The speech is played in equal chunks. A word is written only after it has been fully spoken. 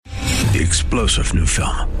The explosive new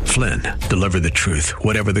film, Flynn, deliver the truth,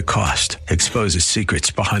 whatever the cost, exposes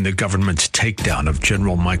secrets behind the government's takedown of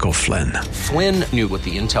General Michael Flynn. Flynn knew what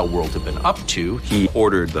the intel world had been up to. He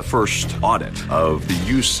ordered the first audit of the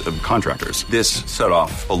use of contractors. This set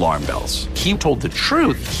off alarm bells. He told the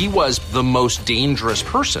truth. He was the most dangerous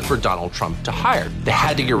person for Donald Trump to hire. They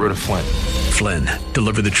had to get rid of Flynn. Flynn,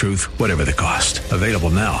 deliver the truth, whatever the cost. Available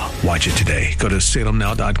now. Watch it today. Go to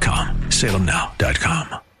salemnow.com.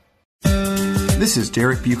 salemnow.com. This is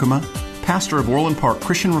Derek Buikema, pastor of Orland Park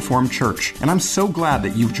Christian Reformed Church, and I'm so glad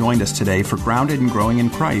that you've joined us today for Grounded and Growing in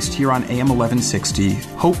Christ here on AM 1160,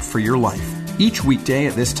 Hope for Your Life. Each weekday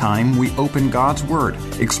at this time, we open God's Word,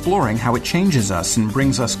 exploring how it changes us and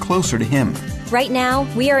brings us closer to Him. Right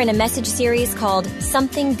now, we are in a message series called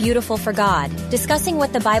Something Beautiful for God, discussing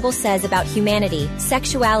what the Bible says about humanity,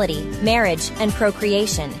 sexuality, marriage, and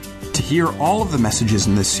procreation. To hear all of the messages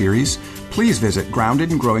in this series, please visit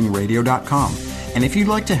groundedandgrowingradio.com. And if you'd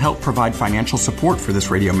like to help provide financial support for this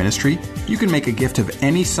radio ministry, you can make a gift of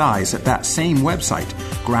any size at that same website,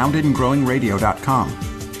 groundedandgrowingradio.com.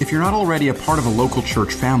 If you're not already a part of a local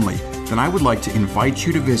church family, then I would like to invite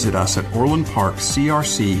you to visit us at Orland Park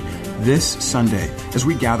CRC this Sunday as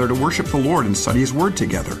we gather to worship the Lord and study His Word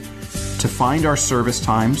together. To find our service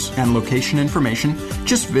times and location information,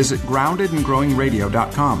 just visit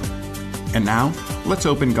groundedandgrowingradio.com. And now, let's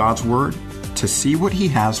open God's Word to see what He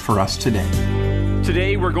has for us today.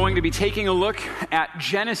 Today we're going to be taking a look at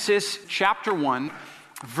Genesis chapter 1,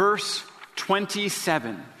 verse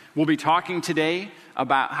 27. We'll be talking today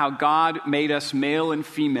about how God made us male and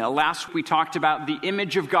female. Last week we talked about the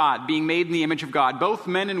image of God, being made in the image of God. Both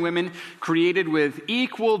men and women created with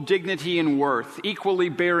equal dignity and worth, equally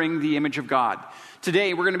bearing the image of God.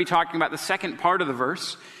 Today we're going to be talking about the second part of the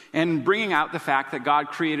verse and bringing out the fact that God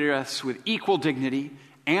created us with equal dignity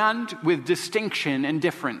and with distinction and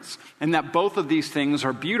difference, and that both of these things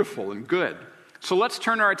are beautiful and good. So let's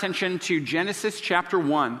turn our attention to Genesis chapter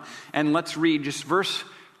 1, and let's read just verse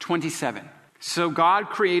 27. So God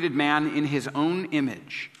created man in His own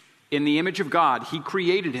image. In the image of God, He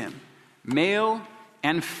created him. Male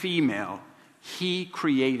and female, He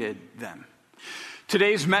created them.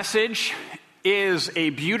 Today's message is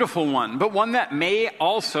a beautiful one, but one that may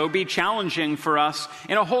also be challenging for us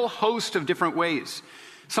in a whole host of different ways.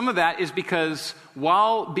 Some of that is because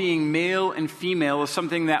while being male and female is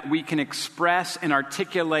something that we can express and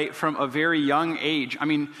articulate from a very young age. I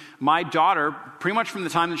mean, my daughter, pretty much from the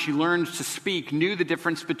time that she learned to speak, knew the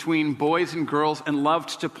difference between boys and girls and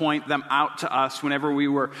loved to point them out to us whenever we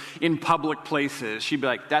were in public places. She'd be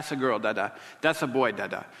like, "That's a girl, dada. That's a boy,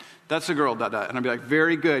 dada. That's a girl, dada." And I'd be like,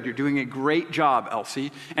 "Very good. You're doing a great job,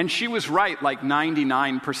 Elsie." And she was right like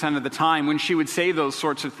 99% of the time when she would say those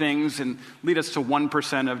sorts of things and lead us to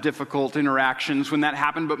 1% of difficult interactions when that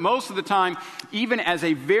happened. But most of the time, even as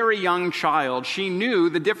a very young child, she knew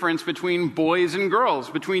the difference between boys and girls,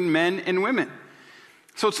 between men and women.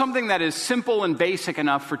 So it's something that is simple and basic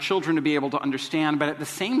enough for children to be able to understand, but at the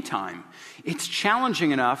same time, it's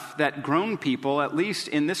challenging enough that grown people, at least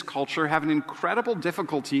in this culture, have an incredible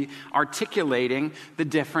difficulty articulating the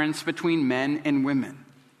difference between men and women.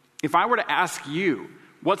 If I were to ask you,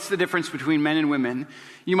 what's the difference between men and women,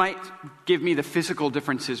 you might give me the physical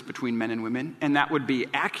differences between men and women, and that would be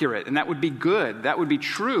accurate, and that would be good, that would be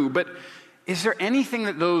true, but is there anything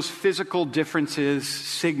that those physical differences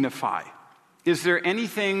signify? Is there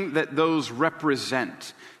anything that those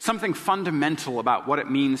represent? Something fundamental about what it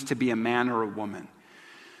means to be a man or a woman?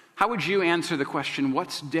 How would you answer the question,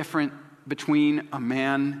 what's different between a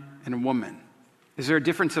man and a woman? Is there a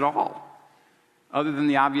difference at all, other than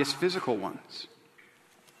the obvious physical ones?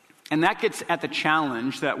 And that gets at the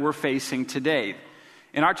challenge that we're facing today.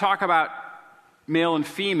 In our talk about male and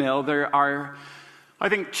female, there are, I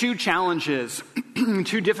think, two challenges,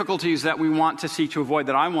 two difficulties that we want to seek to avoid,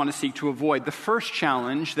 that I want to seek to avoid. The first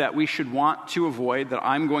challenge that we should want to avoid, that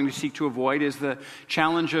I'm going to seek to avoid, is the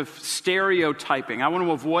challenge of stereotyping. I want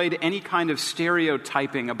to avoid any kind of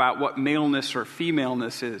stereotyping about what maleness or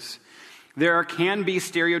femaleness is. There can be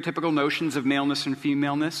stereotypical notions of maleness and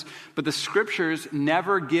femaleness, but the scriptures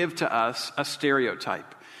never give to us a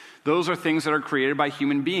stereotype. Those are things that are created by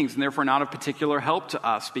human beings and therefore not of particular help to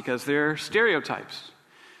us because they're stereotypes.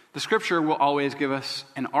 The scripture will always give us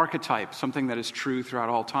an archetype, something that is true throughout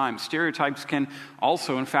all time. Stereotypes can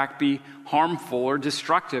also, in fact, be harmful or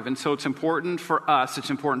destructive, and so it's important for us, it's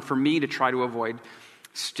important for me to try to avoid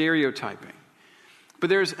stereotyping. But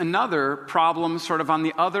there's another problem sort of on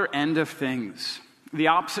the other end of things. The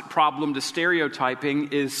opposite problem to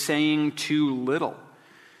stereotyping is saying too little.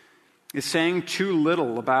 Is saying too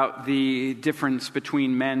little about the difference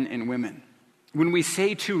between men and women. When we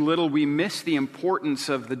say too little, we miss the importance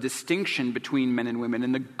of the distinction between men and women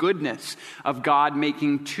and the goodness of God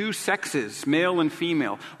making two sexes, male and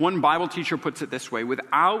female. One Bible teacher puts it this way: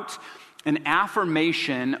 without an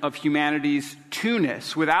affirmation of humanity's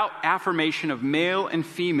two-ness, without affirmation of male and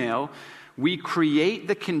female, we create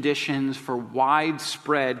the conditions for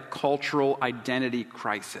widespread cultural identity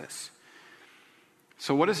crisis.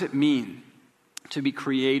 So what does it mean to be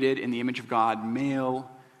created in the image of God, male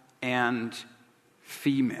and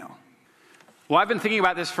female? Well, I've been thinking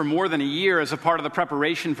about this for more than a year as a part of the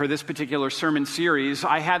preparation for this particular sermon series.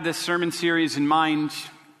 I had this sermon series in mind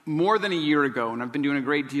more than a year ago, and I've been doing a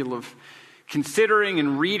great deal of considering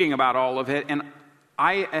and reading about all of it, and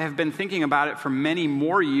I have been thinking about it for many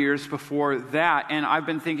more years before that, and I've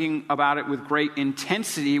been thinking about it with great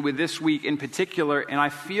intensity with this week in particular, and I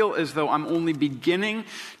feel as though I'm only beginning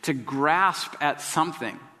to grasp at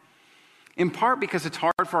something. In part because it's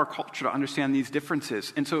hard for our culture to understand these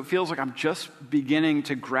differences. And so it feels like I'm just beginning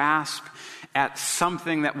to grasp at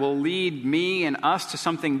something that will lead me and us to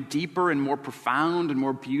something deeper and more profound and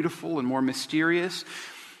more beautiful and more mysterious.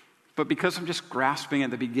 But because I'm just grasping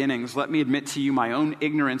at the beginnings, let me admit to you my own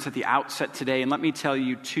ignorance at the outset today, and let me tell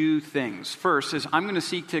you two things. First is I'm going to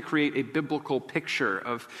seek to create a biblical picture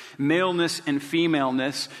of maleness and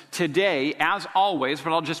femaleness today, as always,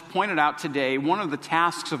 but I'll just point it out today. One of the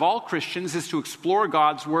tasks of all Christians is to explore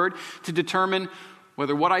God's Word to determine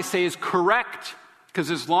whether what I say is correct. Because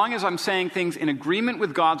as long as I'm saying things in agreement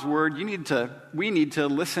with God's Word, we need to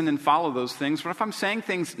listen and follow those things. But if I'm saying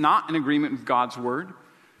things not in agreement with God's Word,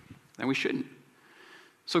 then we shouldn't.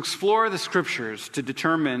 So explore the Scriptures to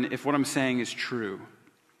determine if what I'm saying is true.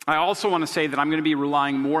 I also want to say that I'm going to be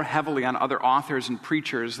relying more heavily on other authors and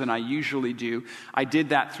preachers than I usually do. I did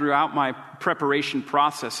that throughout my preparation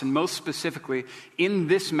process, and most specifically, in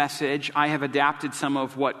this message, I have adapted some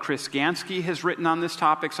of what Chris Gansky has written on this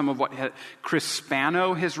topic, some of what Chris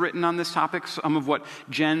Spano has written on this topic, some of what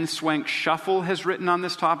Jen Swank-Shuffle has written on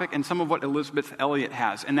this topic, and some of what Elizabeth Elliot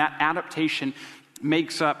has. And that adaptation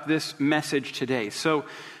makes up this message today. So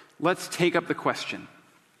let's take up the question.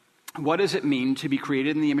 What does it mean to be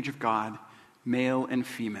created in the image of God, male and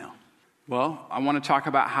female? Well, I want to talk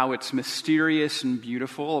about how it's mysterious and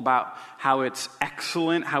beautiful, about how it's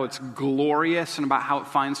excellent, how it's glorious, and about how it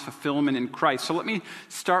finds fulfillment in Christ. So let me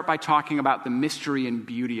start by talking about the mystery and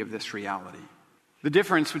beauty of this reality. The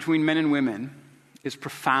difference between men and women is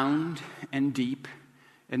profound and deep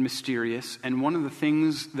and mysterious, and one of the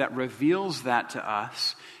things that reveals that to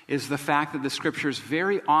us is the fact that the Scriptures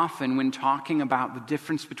very often, when talking about the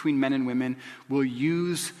difference between men and women, will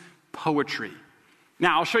use poetry.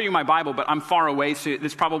 Now, I'll show you my Bible, but I'm far away, so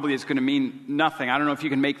this probably is going to mean nothing. I don't know if you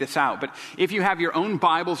can make this out, but if you have your own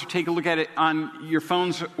Bibles or take a look at it on your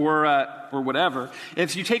phones or whatever,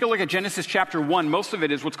 if you take a look at Genesis chapter 1, most of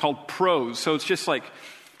it is what's called prose, so it's just like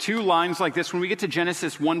two lines like this. When we get to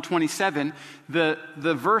Genesis 1:27, the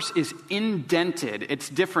verse is indented. It's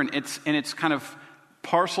different. It's kind of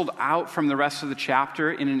parceled out from the rest of the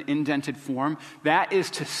chapter in an indented form. That is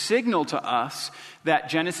to signal to us that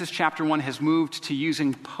Genesis chapter 1 has moved to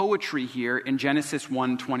using poetry here in Genesis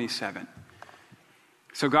 1:27.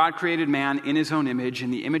 So God created man in his own image. In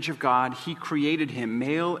the image of God, he created him,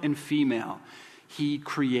 male and female. He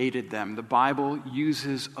created them. The Bible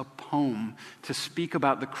uses a poem to speak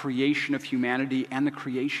about the creation of humanity and the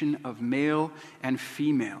creation of male and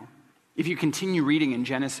female. If you continue reading in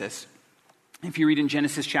Genesis, if you read in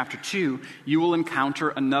Genesis chapter 2, you will encounter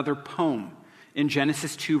another poem in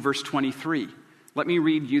Genesis 2, verse 23. Let me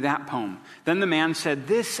read you that poem. Then the man said,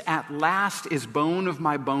 "This at last is bone of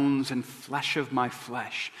my bones and flesh of my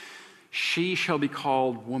flesh. She shall be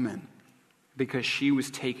called woman because she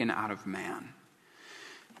was taken out of man."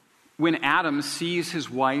 When Adam sees his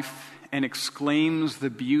wife and exclaims the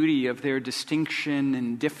beauty of their distinction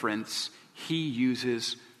and difference, he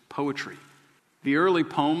uses poetry. The early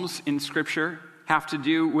poems in Scripture have to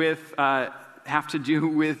do with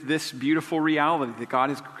this beautiful reality that God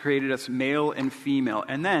has created us male and female.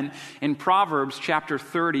 And then in Proverbs chapter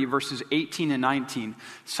 30, verses 18 and 19,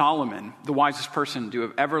 Solomon, the wisest person to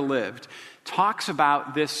have ever lived, talks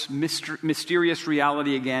about this mysterious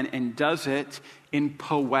reality again and does it in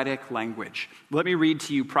poetic language. Let me read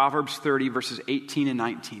to you Proverbs 30, verses 18 and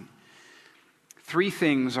 19. "3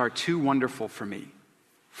 things are too wonderful for me,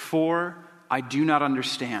 4 I do not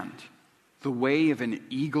understand. The way of an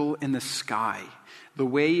eagle in the sky, the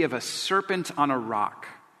way of a serpent on a rock,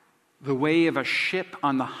 the way of a ship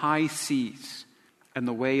on the high seas, and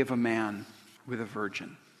the way of a man with a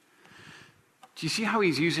virgin." Do you see how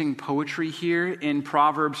he's using poetry here in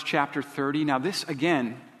Proverbs chapter 30? Now this,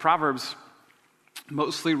 again, Proverbs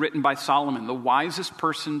mostly written by Solomon, the wisest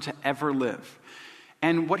person to ever live.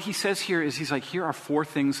 And what he says here is, he's like, here are 4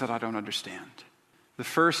 things that I don't understand. The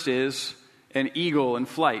first is an eagle in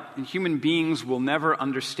flight. And human beings will never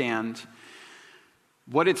understand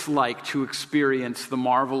what it's like to experience the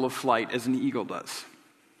marvel of flight as an eagle does.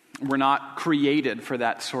 We're not created for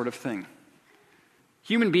that sort of thing.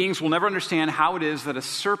 Human beings will never understand how it is that a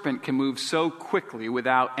serpent can move so quickly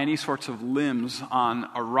without any sorts of limbs on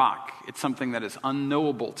a rock. It's something that is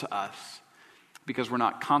unknowable to us because we're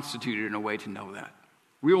not constituted in a way to know that.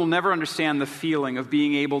 We will never understand the feeling of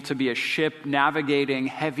being able to be a ship navigating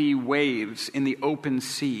heavy waves in the open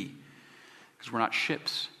sea because we're not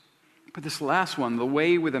ships. But this last one, the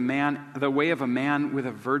way of a man with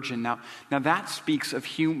a virgin. Now that speaks of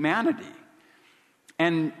humanity.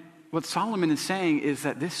 And what Solomon is saying is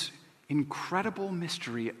that this incredible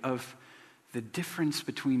mystery of the difference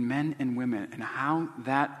between men and women and how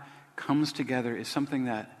that comes together is something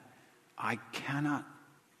that I cannot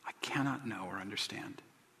know or understand.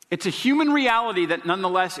 It's a human reality that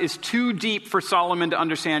nonetheless is too deep for Solomon to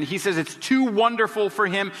understand. He says it's too wonderful for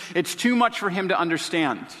him. It's too much for him to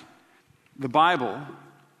understand. The Bible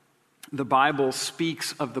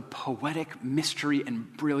speaks of the poetic mystery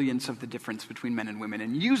and brilliance of the difference between men and women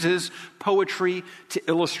and uses poetry to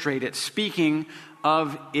illustrate it, speaking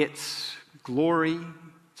of its glory,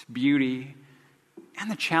 its beauty,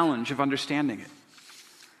 and the challenge of understanding it.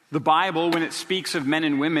 The Bible, when it speaks of men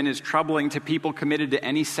and women, is troubling to people committed to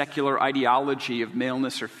any secular ideology of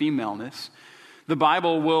maleness or femaleness. The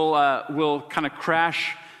Bible will kind of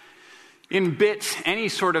crash in bits any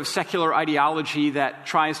sort of secular ideology that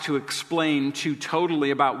tries to explain too totally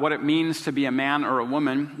about what it means to be a man or a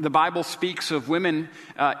woman. The Bible speaks of women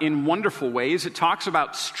in wonderful ways. It talks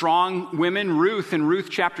about strong women. Ruth, in Ruth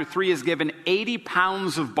chapter 3, is given 80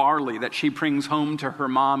 pounds of barley that she brings home to her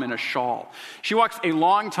mom in a shawl. She walks a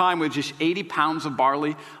long time with just 80 pounds of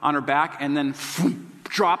barley on her back and then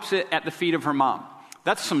drops it at the feet of her mom.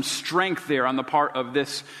 That's some strength there on the part of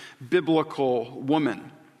this biblical woman.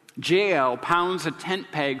 Jael pounds a tent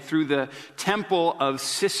peg through the temple of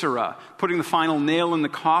Sisera, putting the final nail in the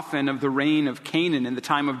coffin of the reign of Canaan in the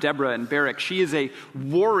time of Deborah and Barak. She is a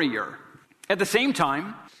warrior. At the same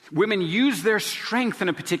time, women use their strength in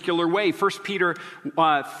a particular way. 1 Peter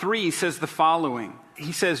 3 says the following.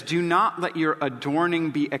 He says, "Do not let your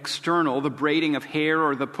adorning be external, the braiding of hair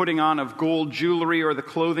or the putting on of gold jewelry or the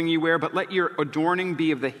clothing you wear, but let your adorning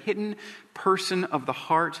be of the hidden person of the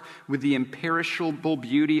heart with the imperishable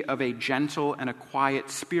beauty of a gentle and a quiet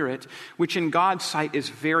spirit, which in God's sight is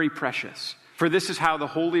very precious. For this is how the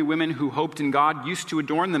holy women who hoped in God used to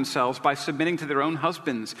adorn themselves, by submitting to their own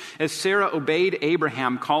husbands, as Sarah obeyed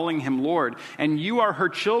Abraham, calling him Lord. And you are her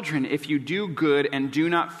children if you do good and do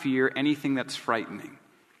not fear anything that's frightening."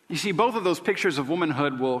 You see, both of those pictures of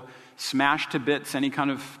womanhood will smash to bits any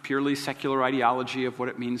kind of purely secular ideology of what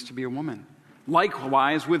it means to be a woman.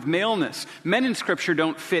 Likewise, with maleness, men in Scripture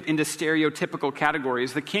don't fit into stereotypical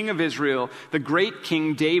categories. The king of Israel, the great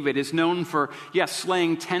King David, is known for,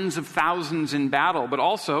 slaying tens of thousands in battle, but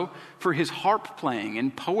also for his harp playing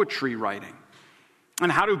and poetry writing.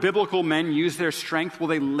 And how do biblical men use their strength? Well,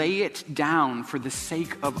 they lay it down for the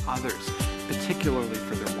sake of others, particularly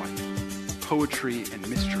for their wife. Poetry and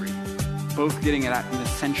mystery, both getting at an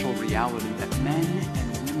essential reality that men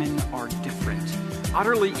and women are different.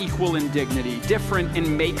 Utterly equal in dignity, different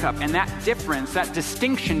in makeup, and that difference, that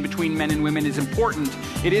distinction between men and women is important.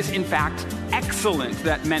 It is, in fact, excellent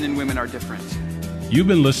that men and women are different. You've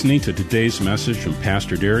been listening to today's message from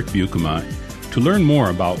Pastor Derek Buikema. To learn more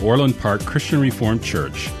about Orland Park Christian Reformed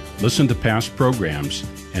Church, listen to past programs,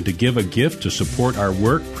 and to give a gift to support our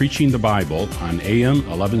work preaching the Bible on AM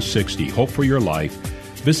 1160 Hope for Your Life,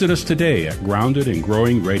 visit us today at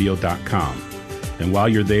groundedandgrowingradio.com. And while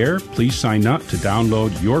you're there, please sign up to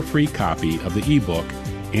download your free copy of the ebook,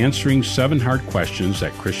 Answering 7 Hard Questions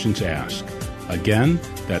That Christians Ask. Again,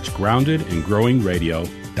 that's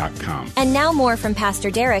groundedandgrowingradio.com. And now more from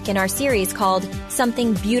Pastor Derek in our series called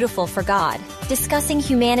Something Beautiful for God, discussing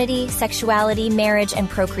humanity, sexuality, marriage, and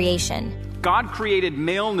procreation. God created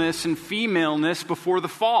maleness and femaleness before the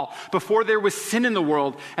fall, before there was sin in the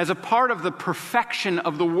world, as a part of the perfection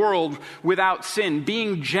of the world without sin.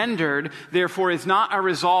 Being gendered, therefore, is not a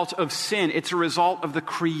result of sin. It's a result of the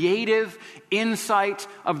creative insight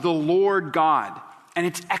of the Lord God, and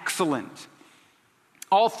it's excellent.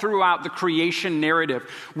 All throughout the creation narrative,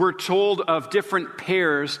 we're told of different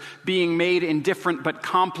pairs being made in different but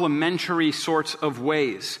complementary sorts of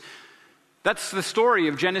ways. That's the story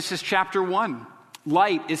of Genesis chapter 1.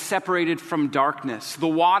 Light is separated from darkness. The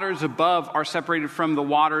waters above are separated from the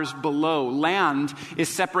waters below. Land is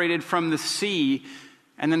separated from the sea.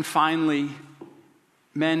 And then finally,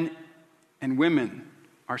 men and women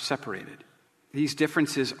are separated. These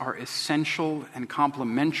differences are essential and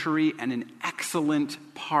complementary and an excellent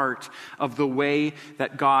part of the way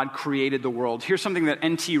that God created the world. Here's something that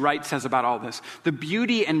N.T. Wright says about all this. The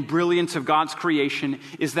beauty and brilliance of God's creation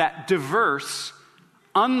is that diverse,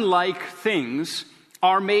 unlike things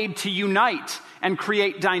are made to unite and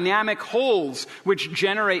create dynamic wholes which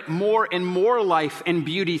generate more and more life and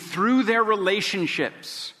beauty through their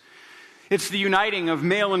relationships. It's the uniting of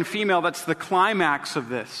male and female that's the climax of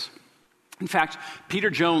this. In fact, Peter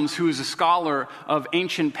Jones, who is a scholar of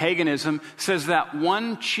ancient paganism, says that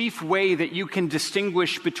one chief way that you can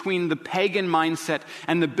distinguish between the pagan mindset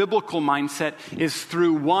and the biblical mindset is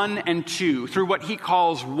through one and two, through what he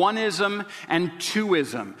calls oneism and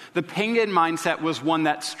twoism. The pagan mindset was one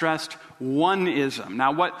that stressed oneism.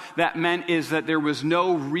 Now, what that meant is that there was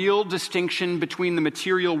no real distinction between the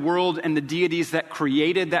material world and the deities that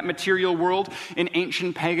created that material world in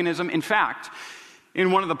ancient paganism. In fact,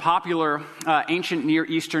 in one of the popular ancient Near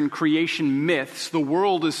Eastern creation myths, the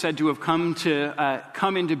world is said to have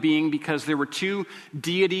come into being because there were two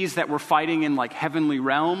deities that were fighting in like heavenly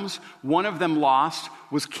realms. One of them lost,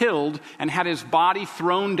 was killed, and had his body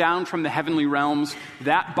thrown down from the heavenly realms.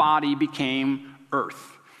 That body became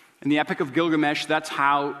Earth. In the Epic of Gilgamesh, that's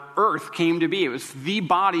how Earth came to be. It was the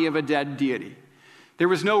body of a dead deity. There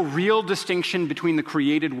was no real distinction between the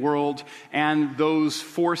created world and those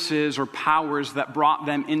forces or powers that brought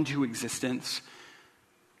them into existence.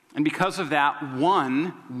 And because of that,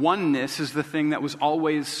 oneness is the thing that was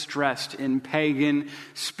always stressed in pagan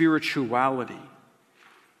spirituality.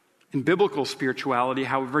 In biblical spirituality,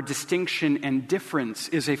 however, distinction and difference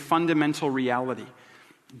is a fundamental reality.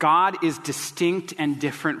 God is distinct and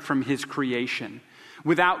different from his creation.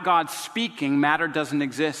 Without God speaking, matter doesn't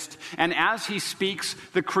exist. And as he speaks,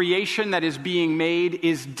 the creation that is being made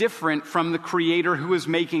is different from the creator who is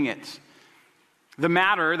making it. The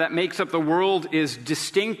matter that makes up the world is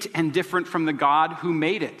distinct and different from the God who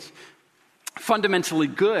made it. Fundamentally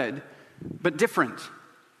good, but different.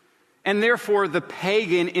 And therefore, the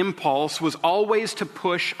pagan impulse was always to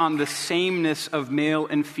push on the sameness of male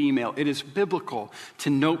and female. It is biblical to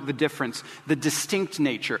note the difference, the distinct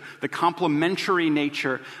nature, the complementary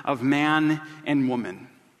nature of man and woman.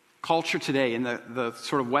 Culture today, in the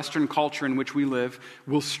sort of Western culture in which we live,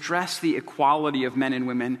 will stress the equality of men and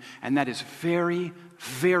women, and that is very,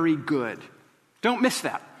 very good. Don't miss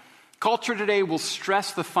that. Culture today will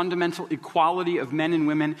stress the fundamental equality of men and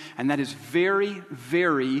women, and that is very,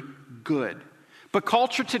 very good. But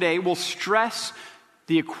culture today will stress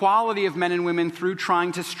the equality of men and women through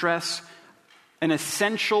trying to stress an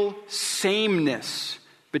essential sameness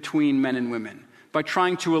between men and women, by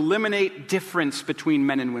trying to eliminate difference between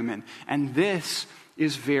men and women. And this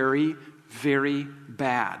is very, very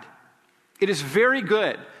bad. It is very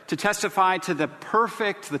good to testify to the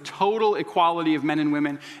perfect, the total equality of men and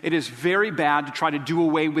women. It is very bad to try to do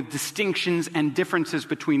away with distinctions and differences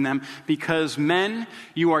between them, because men,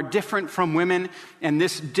 you are different from women, and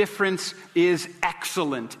this difference is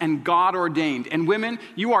excellent and God ordained. And women,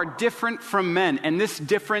 you are different from men, and this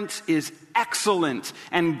difference is excellent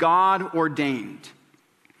and God ordained.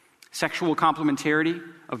 Sexual complementarity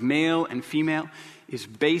of male and female is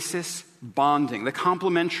basis bonding. The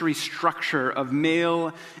complementary structure of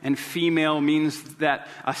male and female means that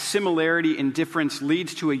a similarity in difference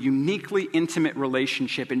leads to a uniquely intimate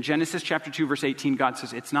relationship. In Genesis chapter 2, verse 18, God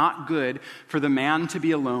says, "It's not good for the man to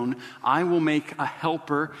be alone. I will make a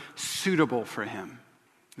helper suitable for him."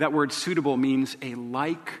 That word suitable means a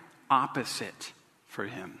like opposite for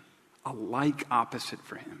him. A like opposite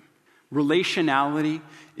for him. Relationality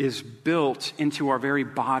is built into our very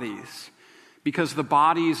bodies, because the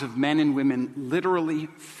bodies of men and women literally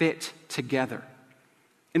fit together.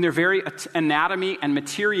 In their very anatomy and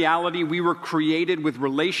materiality, we were created with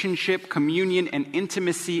relationship, communion, and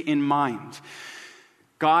intimacy in mind.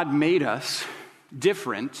 God made us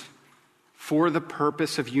different for the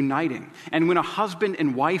purpose of uniting. And when a husband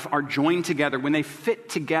and wife are joined together, when they fit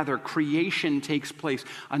together, creation takes place.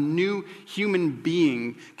 A new human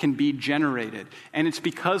being can be generated. And it's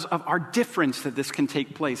because of our difference that this can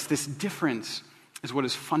take place. This difference is what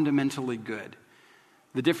is fundamentally good.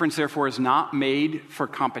 The difference, therefore, is not made for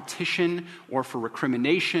competition or for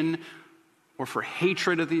recrimination or for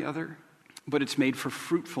hatred of the other, but it's made for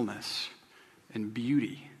fruitfulness and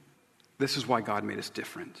beauty. This is why God made us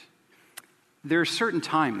different. There are certain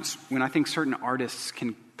times when I think certain artists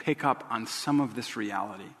can pick up on some of this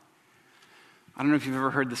reality. I don't know if you've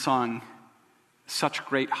ever heard the song, Such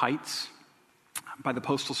Great Heights by the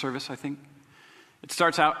Postal Service, I think. It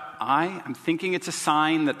starts out, I'm thinking it's a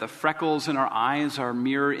sign that the freckles in our eyes are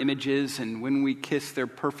mirror images, and when we kiss, they're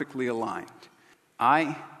perfectly aligned.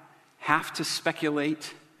 I have to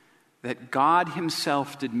speculate that God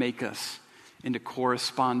himself did make us into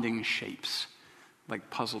corresponding shapes,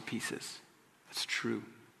 like puzzle pieces. That's true.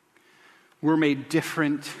 We're made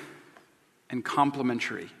different and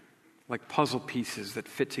complementary, like puzzle pieces that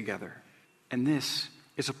fit together. And this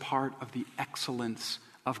is a part of the excellence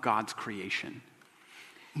of God's creation.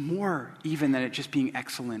 More even than it just being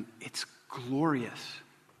excellent, it's glorious.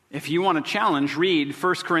 If you want a challenge, read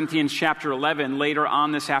 1 Corinthians chapter 11 later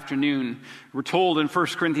on this afternoon. We're told in 1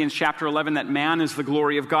 Corinthians chapter 11 that man is the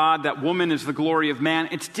glory of God, that woman is the glory of man.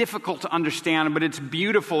 It's difficult to understand, but it's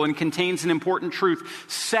beautiful and contains an important truth.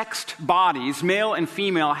 Sexed bodies, male and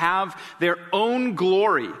female, have their own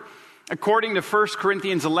glory. According to 1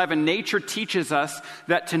 Corinthians 11, nature teaches us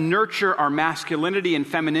that to nurture our masculinity and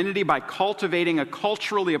femininity by cultivating a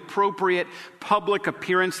culturally appropriate public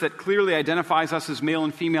appearance that clearly identifies us as male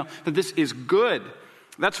and female, that this is good.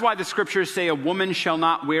 That's why the scriptures say a woman shall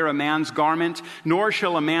not wear a man's garment, nor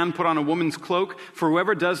shall a man put on a woman's cloak, for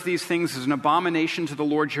whoever does these things is an abomination to the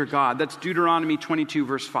Lord your God. That's Deuteronomy 22,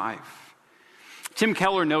 verse 5. Tim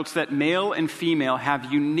Keller notes that male and female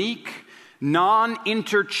have unique,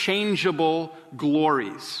 non-interchangeable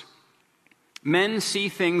glories. Men see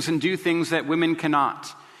things and do things that women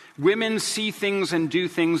cannot. Women see things and do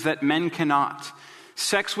things that men cannot.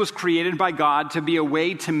 Sex was created by God to be a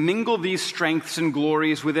way to mingle these strengths and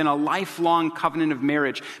glories within a lifelong covenant of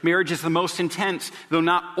marriage. Marriage is the most intense, though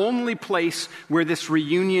not only place where this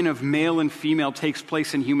reunion of male and female takes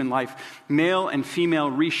place in human life. Male and female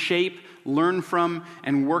reshape, learn from,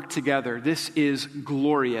 and work together. This is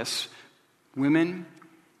glorious. Women,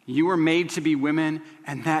 you were made to be women,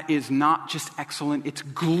 and that is not just excellent, it's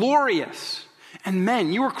glorious. And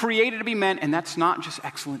men, you were created to be men, and that's not just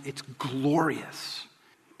excellent, it's glorious.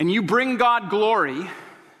 And you bring God glory,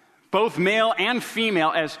 both male and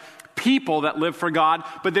female, as people that live for God,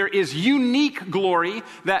 but there is unique glory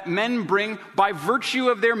that men bring by virtue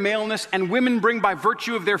of their maleness and women bring by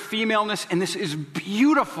virtue of their femaleness, and this is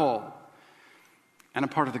beautiful and a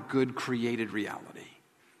part of the good created reality.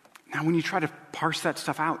 Now, when you try to parse that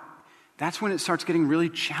stuff out, that's when it starts getting really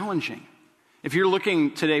challenging. If you're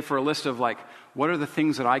looking today for a list of what are the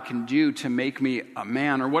things that I can do to make me a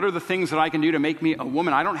man, or what are the things that I can do to make me a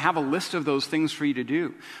woman, I don't have a list of those things for you to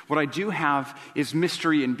do. What I do have is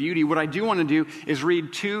mystery and beauty. What I do want to do is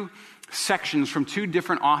read two sections from two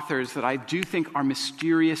different authors that I do think are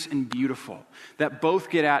mysterious and beautiful, that both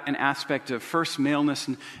get at an aspect of first maleness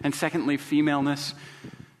and secondly femaleness.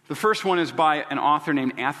 The first one is by an author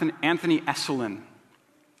named Anthony Esolen.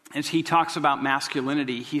 As he talks about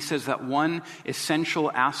masculinity, he says that one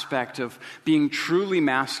essential aspect of being truly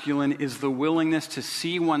masculine is the willingness to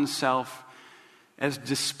see oneself as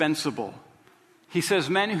dispensable. He says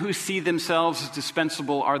men who see themselves as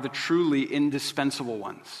dispensable are the truly indispensable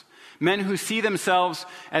ones. Men who see themselves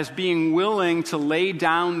as being willing to lay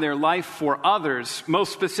down their life for others,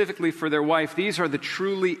 most specifically for their wife, these are the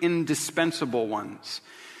truly indispensable ones.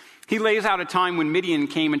 He lays out a time when Midian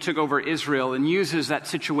came and took over Israel and uses that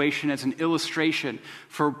situation as an illustration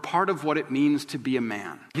for part of what it means to be a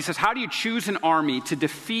man. He says, how do you choose an army to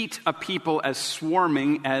defeat a people as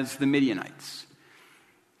swarming as the Midianites?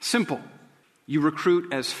 Simple. You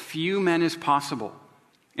recruit as few men as possible,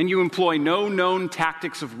 and you employ no known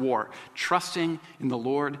tactics of war. Trusting in the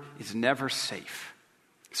Lord is never safe.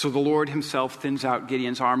 So the Lord himself thins out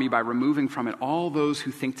Gideon's army by removing from it all those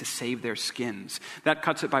who think to save their skins. That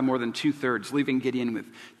cuts it by more than 2/3, leaving Gideon with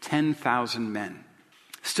 10,000 men.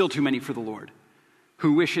 Still too many for the Lord,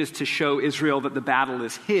 who wishes to show Israel that the battle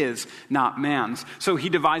is his, not man's. So he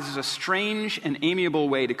devises a strange and amiable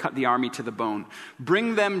way to cut the army to the bone.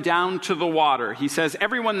 Bring them down to the water. He says,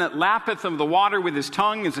 everyone that lappeth of the water with his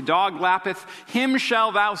tongue as a dog lappeth, him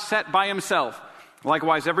shall thou set by himself.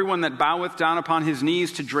 Likewise, everyone that boweth down upon his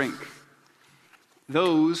knees to drink.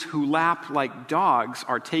 Those who lap like dogs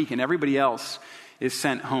are taken. Everybody else is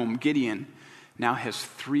sent home. Gideon now has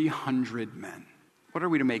 300 men. What are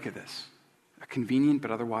we to make of this? A convenient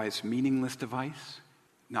but otherwise meaningless device?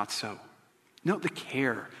 Not so. Note the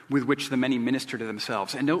care with which the many minister to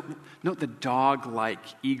themselves. And note the dog-like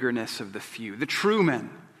eagerness of the few. The true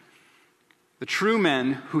men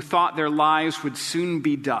who thought their lives would soon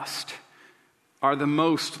be dust, are the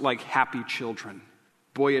most like happy children,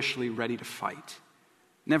 boyishly ready to fight.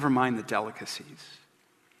 Never mind the delicacies.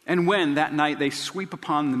 And when, that night, they sweep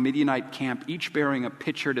upon the Midianite camp, each bearing a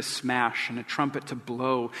pitcher to smash and a trumpet to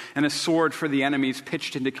blow and a sword for the enemies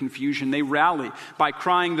pitched into confusion, they rally by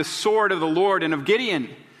crying, "The sword of the Lord and of Gideon."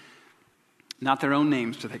 Not their own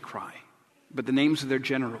names do they cry, but the names of their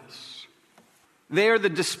generals. They are the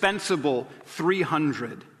dispensable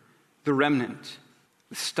 300, the remnant,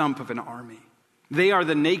 the stump of an army. They are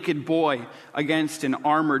the naked boy against an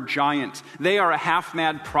armored giant. They are a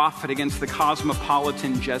half-mad prophet against the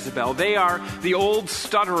cosmopolitan Jezebel. They are the old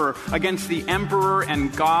stutterer against the emperor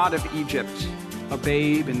and god of Egypt, a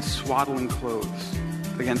babe in swaddling clothes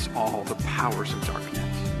against all the powers of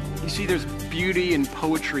darkness. You see, there's beauty and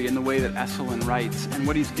poetry in the way that Esalen writes, and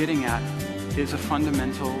what he's getting at is a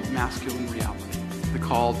fundamental masculine reality, the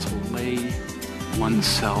call to lay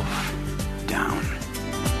oneself down.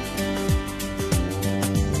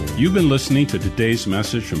 You've been listening to today's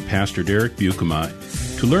message from Pastor Derek Buikema.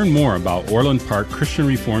 To learn more about Orland Park Christian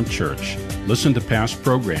Reformed Church, listen to past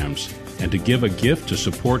programs, and to give a gift to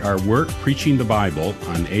support our work preaching the Bible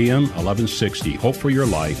on AM 1160, Hope for Your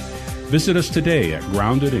Life, visit us today at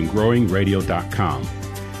groundedandgrowingradio.com.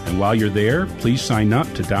 And while you're there, please sign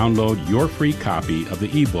up to download your free copy of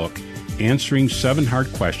the ebook, Answering 7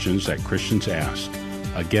 Hard Questions That Christians Ask.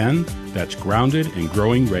 Again, that's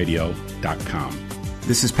groundedandgrowingradio.com.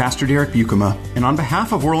 This is Pastor Derek Buikema, and on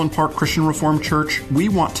behalf of Orland Park Christian Reformed Church, we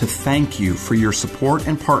want to thank you for your support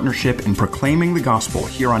and partnership in proclaiming the gospel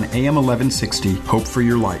here on AM 1160, Hope for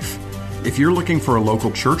Your Life. If you're looking for a local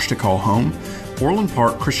church to call home, Orland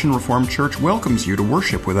Park Christian Reformed Church welcomes you to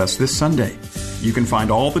worship with us this Sunday. You can find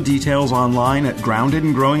all the details online at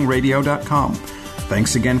groundedandgrowingradio.com.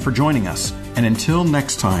 Thanks again for joining us, and until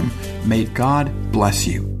next time, may God bless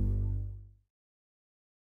you.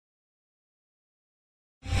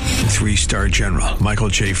 3-star General Michael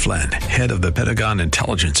J. Flynn, head of the Pentagon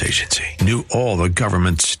Intelligence Agency, knew all the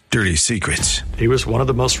government's dirty secrets. He was one of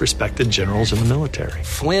the most respected generals in the military.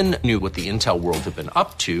 Flynn knew what the intel world had been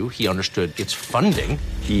up to. He understood its funding.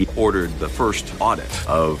 He ordered the first audit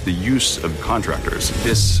of the use of contractors.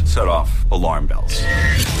 This set off alarm bells.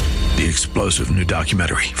 The explosive new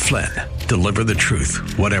documentary, Flynn, Deliver the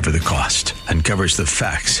Truth, Whatever the Cost, uncovers the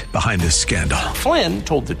facts behind this scandal. Flynn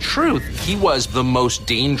told the truth. He was the most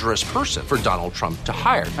dangerous person for Donald Trump to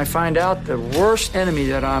hire. I find out the worst enemy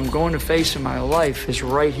that I'm going to face in my life is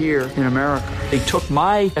right here in America. They took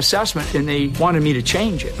my assessment and they wanted me to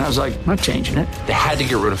change it. And I was like, I'm not changing it. They had to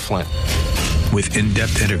get rid of Flynn. With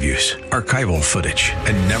in-depth interviews, archival footage,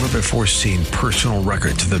 and never-before-seen personal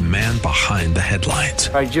records of the man behind the headlines.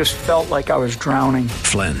 I just felt like I was drowning.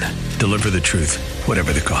 Flynn, Deliver the Truth,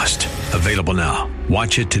 Whatever the Cost. Available now.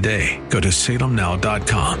 Watch it today. Go to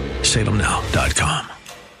salemnow.com. salemnow.com.